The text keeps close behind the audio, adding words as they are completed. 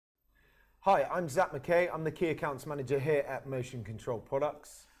Hi, I'm Zach McKay. I'm the Key Accounts Manager here at Motion Control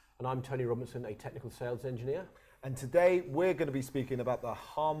Products. And I'm Tony Robinson, a Technical Sales Engineer. And today we're going to be speaking about the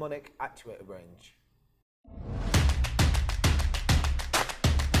Harmonic Actuator range.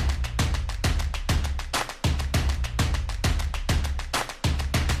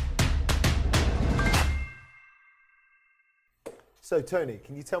 So Tony,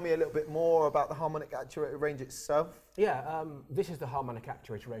 can you tell me a little bit more about the Harmonic Actuator range itself? Yeah, this is the Harmonic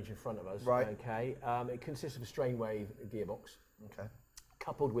Actuator range in front of us. Right. Okay. It consists of a strain wave gearbox, Okay.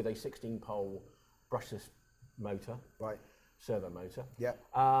 coupled with a 16-pole brushless motor, Right. servo motor, Yeah.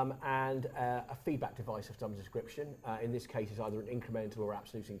 and a feedback device of some description. In this case, is either an incremental or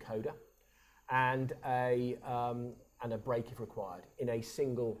absolute encoder, and a brake if required in a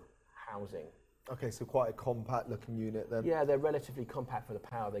single housing. Okay, so quite a compact looking unit then. Yeah, they're relatively compact for the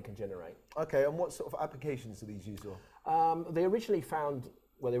power they can generate. Okay, and what sort of applications do these use for? They were originally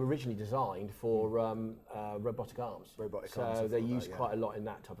designed for robotic arms. Robotic so arms, they're something like used that, yeah. quite a lot in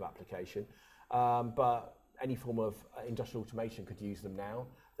that type of application. But any form of industrial automation could use them now.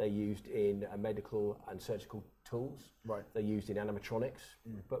 They're used in medical and surgical tools. Right. They're used in animatronics.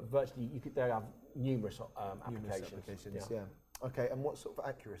 But virtually, they have numerous applications. Yeah. Okay, and what sort of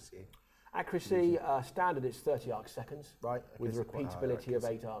accuracy? Accuracy, standard, it's 30 arc seconds. Right. Okay, With so quite high repeatability of accuracy.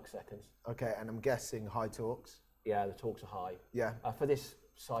 8 arc seconds. Okay, and I'm guessing high torques? Yeah, the torques are high. Yeah. For this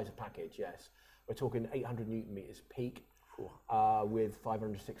size of package, yes. We're talking 800 Newton meters peak with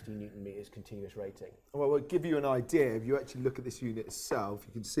 560 Newton meters continuous rating. Well, we'll give you an idea. If you actually look at this unit itself,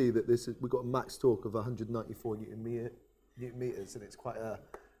 you can see that we've got a max torque of 194 Newton meters, and it's quite a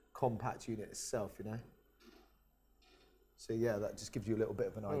compact unit itself, you know. So yeah, that just gives you a little bit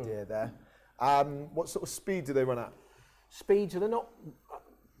of an idea there. What sort of speed do they run at? Speeds, they're not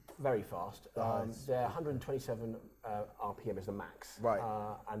very fast. Nice. They're 127 RPM is the max. Right.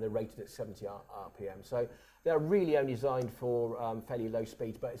 And they're rated at 70 RPM. So they're really only designed for fairly low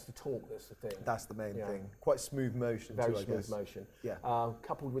speeds, but it's the torque that's the thing. That's the main thing. Quite smooth motion Very too, I smooth guess. motion. Yeah.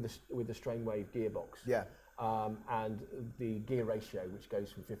 Coupled with the strain wave gearbox. Yeah. And the gear ratio, which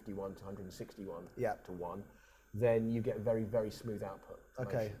goes from 51 to 161 to 1, then you get very, very smooth output.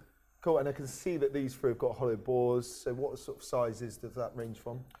 Okay, motion. cool. And I can see that these three have got hollow bores. So what sort of sizes does that range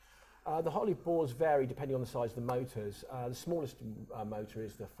from? The hollow bores vary depending on the size of the motors. The smallest motor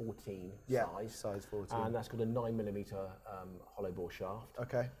is the 14 size 14. and that's got a 9mm hollow bore shaft.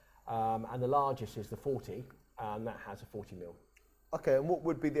 Okay. And the largest is the 40, and that has a 40mm. Okay, and what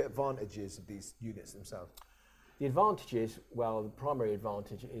would be the advantages of these units themselves? The advantages, well, the primary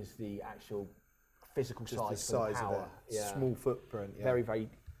advantage is the actual physical Just size, the size for the power. of it. Small footprint. Yeah. Very, very,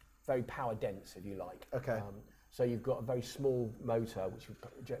 very power dense, if you like. Okay. So you've got a very small motor which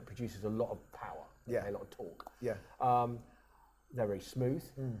produces a lot of power, a lot of torque. Yeah. They're very smooth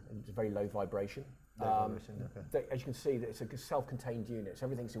and it's very low vibration. Okay. As you can see, it's a self-contained unit, so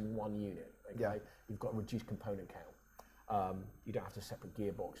everything's in one unit. Okay? Yeah. You've got a reduced component count. You don't have to separate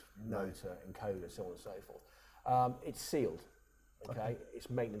gearbox, motor, encoder, so on and so forth. It's sealed. Okay, it's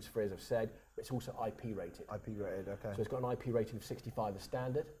maintenance free, as I've said, but it's also IP rated. IP rated, okay. So it's got an IP rating of 65 as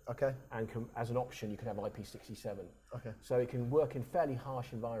standard. Okay. And as an option, you can have IP 67. Okay. So it can work in fairly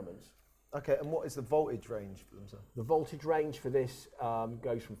harsh environments. Okay, and what is the voltage range for themselves? The voltage range for this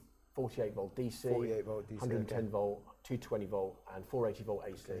goes from 48 volt DC, 48 volt DC, 110 volt, 220 volt, and 480 volt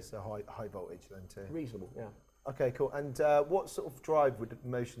AC. Okay, so high voltage then too. Reasonable, yeah. Okay, cool. And what sort of drive would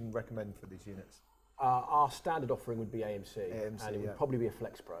Motion recommend for these units? Our standard offering would be AMC, and it would yeah. probably be a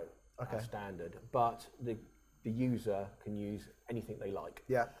Flex Pro standard, but the user can use anything they like.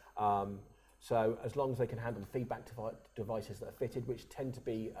 Yeah. So as long as they can handle the feedback devices that are fitted, which tend to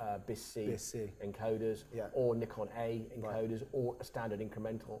be BIS-C encoders, or Nikon A encoders, or a standard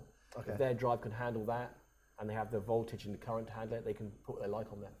incremental. Okay. If their drive can handle that, and they have the voltage and the current to handle it, they can put what they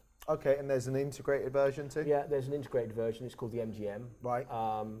like on there. Okay, and there's an integrated version too? Yeah, there's an integrated version. It's called the MGM. Right.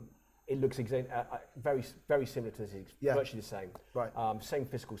 It looks very, very similar to this, virtually the same. Right. Same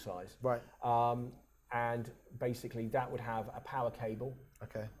physical size. Right. And basically that would have a power cable.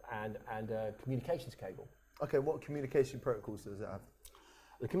 Okay. And a communications cable. Okay, what communication protocols does it have?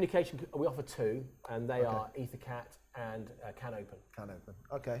 The communication, we offer two, and they are EtherCAT and CAN-Open. CAN-Open.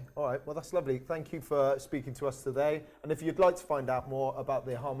 Okay, all right. Well, that's lovely. Thank you for speaking to us today. And if you'd like to find out more about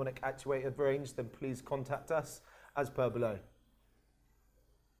the Harmonic Actuator range, then please contact us as per below.